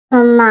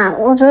妈妈，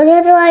我昨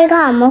天做了一个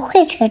好梦，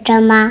会成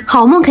真吗？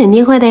好梦肯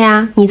定会的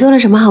呀。你做了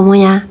什么好梦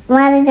呀？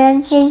妈妈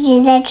的自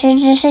己在吃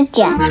芝士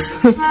卷。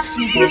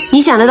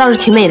你想的倒是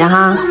挺美的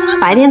哈，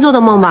白天做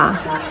的梦吧？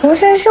不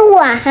是，是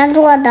晚上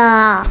做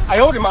的。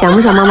想不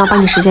想妈妈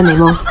帮你实现美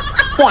梦？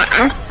想。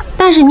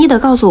但是你得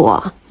告诉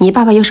我，你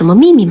爸爸有什么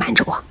秘密瞒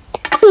着我？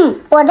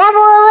我才不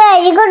会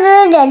为一个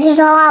芝士卷去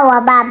伤害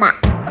我爸爸。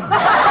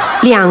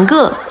2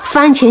个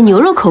番茄牛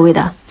肉口味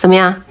的，怎么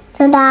样？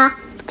真的，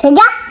成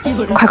交。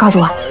快告诉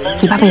我，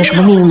你爸爸有什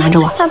么秘密瞒着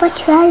我？爸爸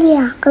娶了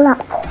2个老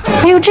婆。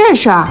还有这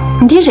事儿？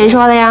你听谁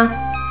说的呀？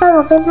爸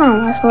爸跟奶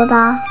奶说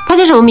的。他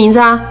叫什么名字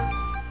啊？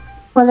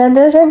我的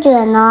芝士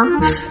卷呢？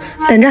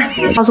等着，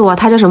告诉我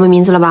他叫什么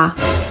名字了吧？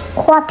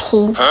花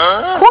瓶。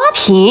花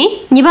瓶？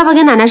你爸爸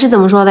跟奶奶是怎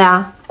么说的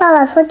呀？爸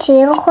爸说娶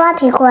一个花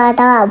瓶过来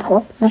当老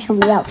婆没什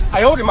么用。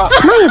哎呦我的妈！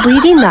那也不一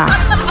定的。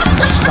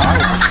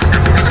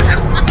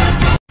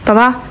宝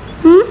宝，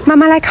妈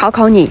妈来考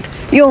考你，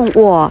用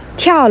我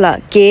跳了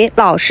给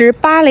老师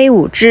芭蕾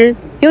舞之，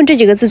用这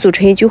几个字组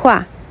成一句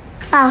话。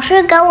老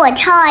师给我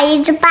跳了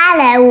一支芭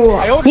蕾舞。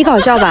你搞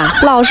笑吧？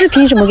老师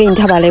凭什么给你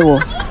跳芭蕾舞？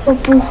我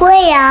不会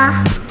呀。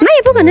那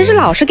也不可能是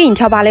老师给你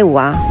跳芭蕾舞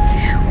啊。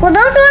我都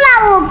说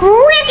了，我不会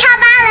跳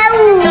芭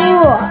蕾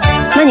舞。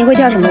那你会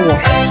跳什么舞？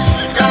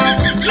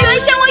越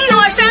想我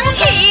越生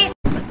气。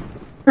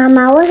妈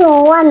妈，为什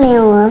么外面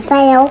有人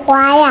放烟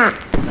花呀？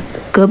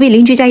隔壁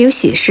邻居家有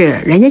喜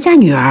事，人家家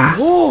女儿。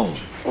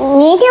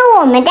明天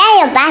我们家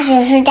有办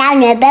喜事家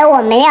女儿，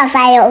我们也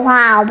放烟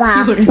花，好不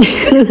好？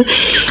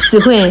子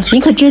慧，你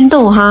可真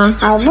逗哈，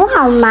好不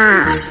好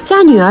嘛？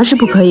家女儿是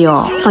不可以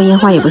哦，放烟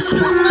花也不行。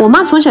我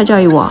妈从小教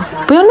育我，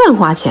不要乱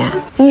花钱。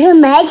你是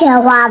没钱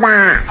花吧？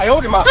哎呦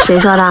我的妈！谁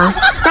说的？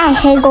那你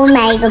可以给我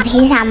买一个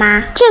披萨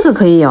吗？这个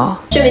可以有。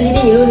顺便听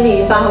听你录的语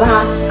音吧，好不好？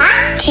啊，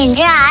请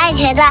这样安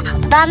全的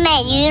不到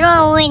每一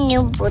润为您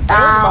补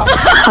刀。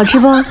好吃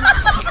不？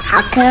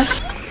好吃。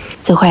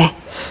子慧，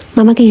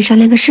妈妈跟你商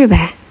量个事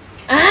呗。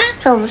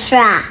这不是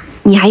啊？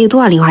你还有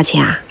多少零花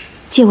钱啊？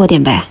借我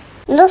点呗。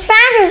你都30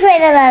岁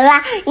的人了，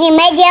你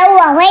没钱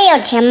我会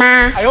有钱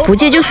吗？不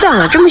借就算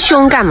了，这么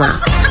凶干嘛？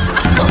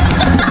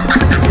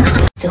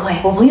子慧，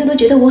我朋友都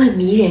觉得我很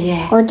迷人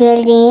哎。我觉得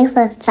你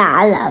很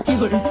烦人。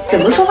怎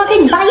么说话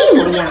跟你爸一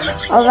模一样？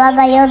我爸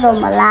爸又怎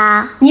么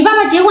啦？你爸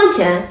爸结婚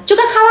前就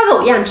跟哈拉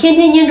狗一样，天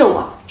天黏着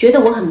我，觉得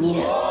我很迷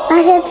人。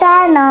那现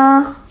在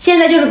呢？现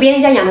在就是别人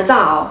家养的藏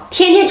獒，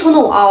天天冲着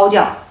我嗷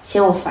叫，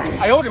嫌我烦人。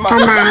哎呦我的妈！妈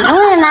妈，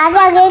为什么要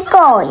嫁给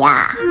狗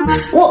呀？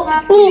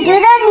你觉得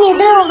你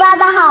对我爸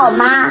爸好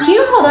吗？挺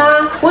好的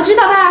啊，我知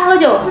道他爱喝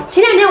酒，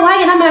前2天我还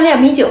给他买了2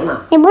瓶酒呢。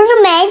你不是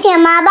没钱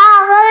吗？爸爸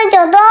喝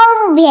的酒都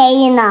不便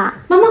宜呢。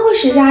妈妈会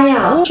持家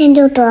呀，一天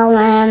就知道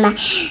买，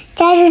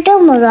家是这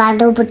么乱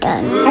都不整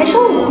理。还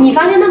说我，你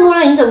房间那么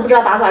乱，你怎么不知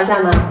道打扫一下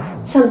呢？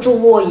像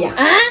猪窝一样。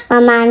妈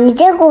妈，你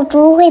见过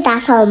猪会打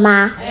扫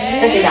吗？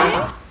那谁打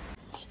扫？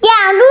养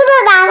猪的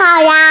打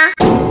扫呀。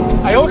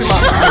哎呦我的妈！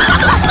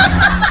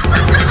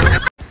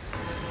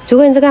子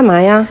慧，你在干嘛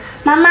呀？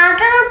妈妈，这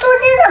个肚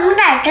脐怎么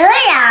长这样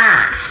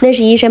啊？那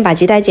是医生把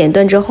脐带剪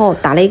断之后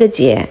打了一个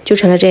结，就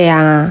成了这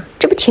样啊，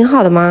这不挺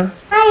好的吗？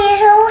那医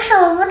生为什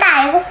么不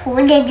打一个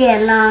蝴蝶结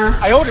呢？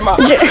哎呦我的妈！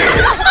这，哎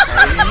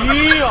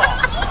呦！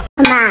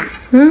妈妈，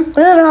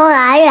我是从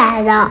哪里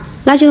来的？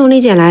垃圾桶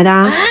里捡来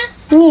的。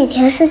你以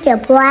前是捡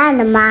破案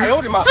的吗哎？呦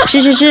我的妈！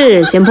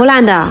是，捡破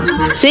烂的，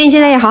所以你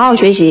现在也好好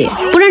学习，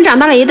不然长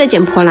大了也得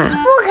捡破烂。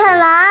不可能，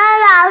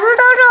老师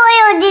都说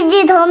我有经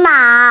济头脑。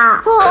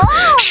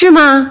是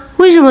吗？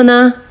为什么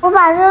呢？我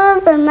把这个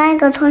本卖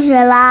给同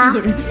学了。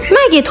卖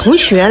给同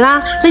学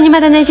啦？那你卖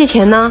的那些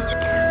钱呢？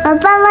我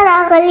爸妈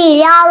来河里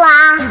要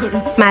啦。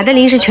买的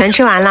零食全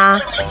吃完啦？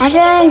还是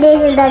让爹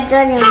爹在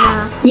这里呢？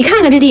你看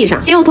看这地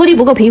上，嫌我拖地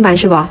不够频繁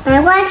是不？没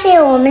关系，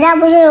我们家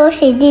不是有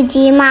洗地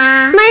机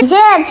吗？你现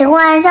在情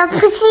况像夫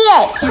妻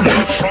耶。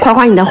夸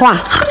夸你的话。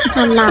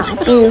妈妈，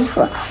我跟你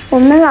说，我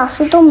们老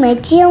师都没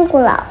见过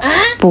老虎。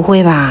不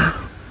会吧？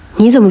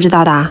你怎么知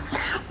道的？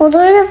我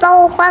昨天把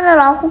我画的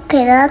老虎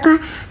给了他，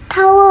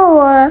他问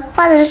我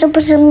画的是不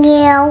是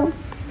喵？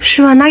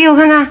是吗？拿给我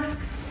看看。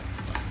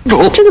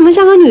这怎么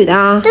像个女的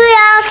啊？对呀，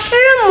是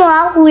母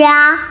老虎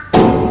呀。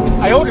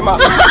哎呦我的妈！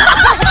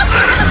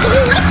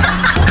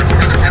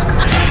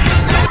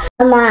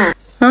妈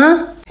妈，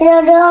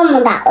天就这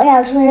么大，我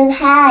想出去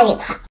看一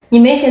看。你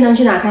没钱能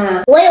去哪看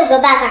啊？我有个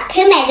办法，可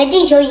以买个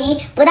地球仪，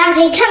不但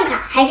可以看看，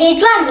还可以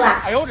转转。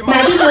哎呦我的妈！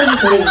买地球仪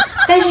可以，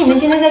但是你们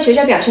今天在学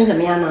校表现怎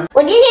么样呢？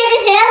我今天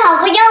在学校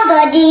跑步又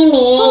得第1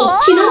名，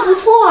体能不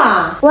错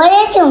啊。我也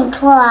挺不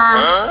错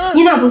啊。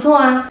你哪不错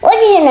啊？我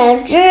体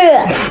能是，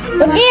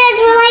我今天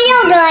出来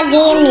又得第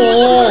1名。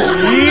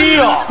哎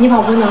呦！你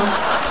跑步呢？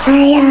哎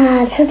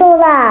呀，吃多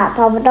了，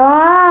跑不动。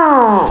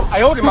哎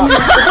呦我的妈！我的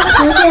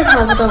同学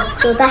跑不动，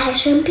有的还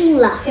生病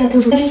了。现在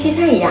特殊跟吃西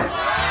餐一样。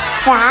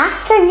啥？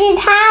这鸡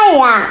太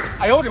呀！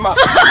哎呦我的妈！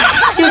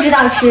就知道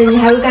吃，你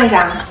还会干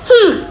啥？不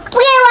给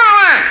我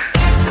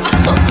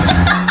啦！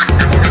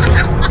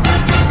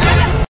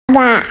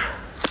爸，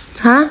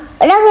啊？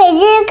我让给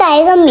鸡改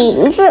一个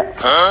名字。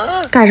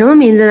改什么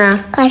名字呢？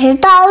改成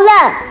刀刃。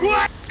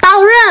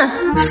刀刃。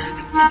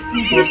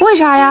为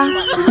啥呀？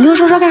你给我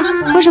说说看，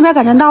为什么要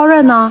改成刀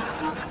刃呢？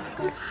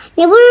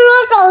你不是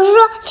说总是说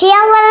只要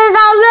放在刀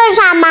刃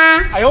上吗？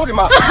哎呦我的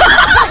妈！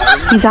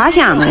你咋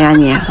想的呀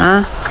你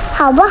啊？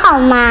好不好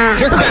嘛？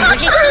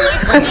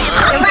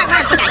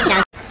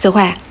子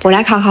慧，我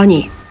来考考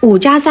你，5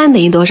加3等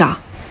于多少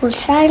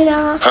53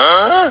呢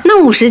那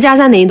50加3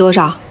等于多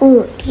少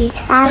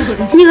？53。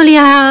你可厉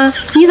害啊！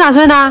你咋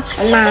算的？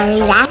妈，你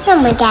拿什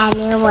么奖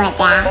励我的？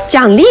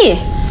奖励，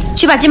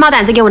去把鸡毛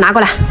掸子给我拿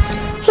过来。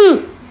哼，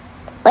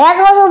我要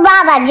告诉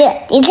爸爸去，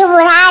你是不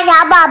是他小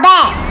宝贝？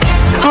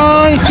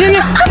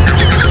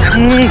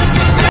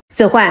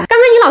子慧，刚刚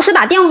你老师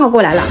打电话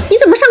过来了，你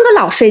怎么上课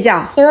老睡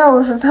觉？因为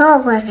我是特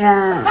快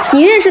生。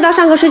你认识到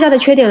上课睡觉的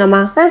缺点了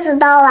吗？认识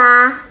到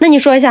啦，那你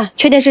说一下，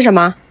缺点是什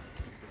么？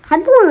还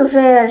不如睡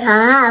得长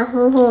安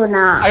舒服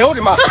呢。哎呦我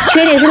的妈！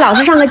缺点是老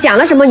师上课讲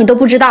了什么你都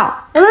不知道。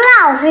你们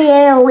老师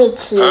也有问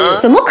题。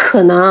怎么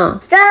可能？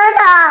真的，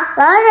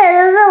老师写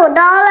的字我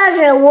都认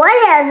识，我写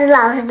的字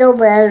老师都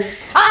不认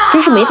识。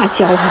真是没法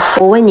教啊！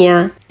我问你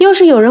啊，要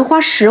是有人花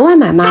10万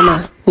买妈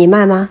妈，你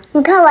卖吗？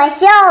你开玩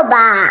笑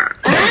吧？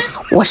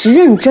我是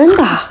认真的。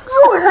不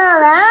可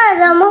能，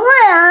怎么会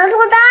有人出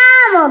这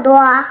么多？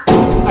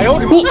哎呦我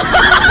的妈！你啥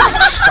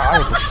也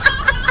不是。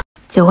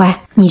子慧，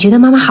你觉得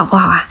妈妈好不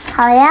好啊？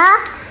好呀，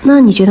那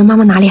你觉得妈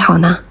妈哪里好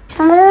呢？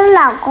我们的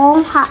老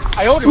公好。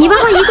哎呦我的妈！你爸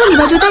爸1个礼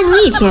拜就带你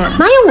1天，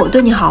哪有我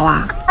对你好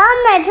啊？他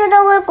每次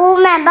都会给我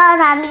买棒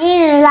糖、冰淇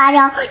淋、辣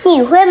条，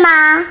你会吗？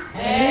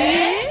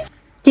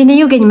今天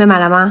又给你们买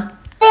了吗？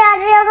对呀，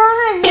这些都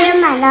是别人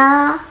买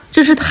的。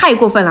真是太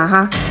过分了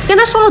哈！跟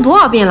他说了多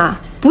少遍了，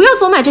不要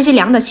总买这些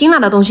凉的辛辣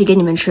的东西给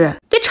你们吃，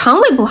对肠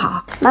胃不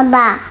好。爸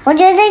爸，我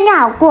觉得你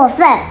好过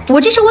分，我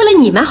这是为了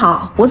你们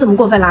好，我怎么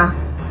过分啦？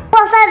过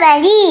分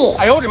美丽。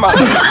哎呦我的妈！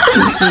你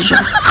记着。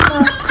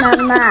妈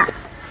妈，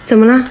怎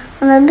么了？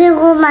我的屁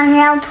股马上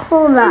要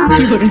吐了。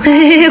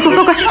嘿，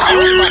快！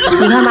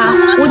你看吧，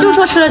我就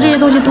说吃了这些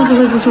东西肚子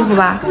会不舒服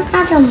吧？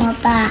那怎么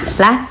办？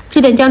来，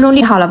这点姜中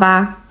立好了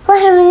吧？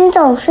为什么你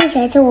总是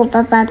嫌弃我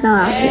爸爸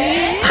呢？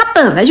他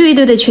本来就一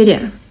堆的缺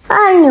点。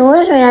那你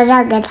为什么要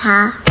嫁给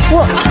他？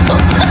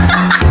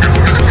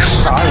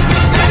啥也不是。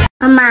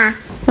妈妈，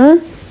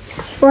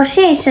我是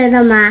你生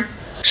的吗？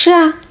是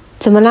啊，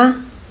怎么啦？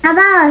那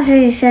爸爸是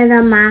你生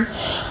的吗？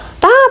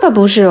爸爸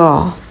不是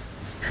哦。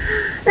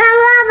那爸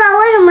爸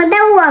为什么在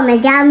我们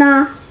家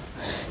呢？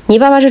你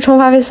爸爸是充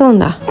话费送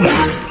的。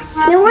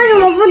你为什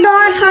么不多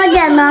充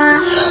点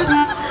呢？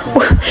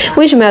我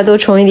为什么要多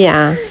充一点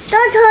啊？多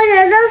充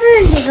点都是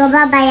几个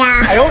爸爸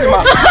呀？哎呦我的妈！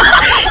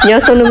你要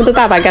送那么多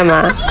爸爸干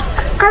嘛？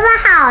爸爸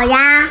好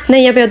呀。那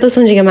你要不要多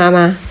送几个妈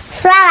妈？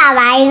算了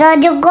吧，一个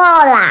就够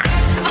了。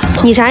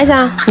你啥意思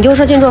啊？你给我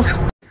说清楚。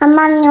妈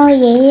妈，你有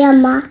爷爷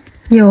吗？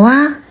有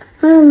啊。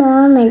为什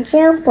么我没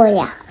见过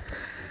呀？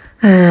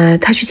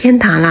他去天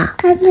堂了。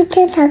他去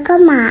天堂干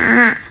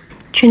嘛？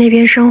去那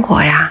边生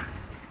活呀。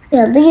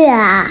远不远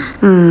啊？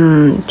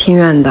挺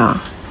远的。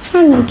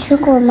那你去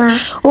过吗？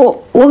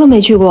我可没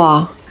去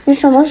过。你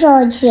什么时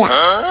候去啊？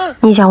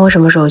你想我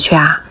什么时候去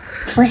啊？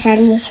我想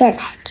你现在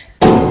去。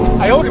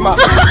哎呦我的妈！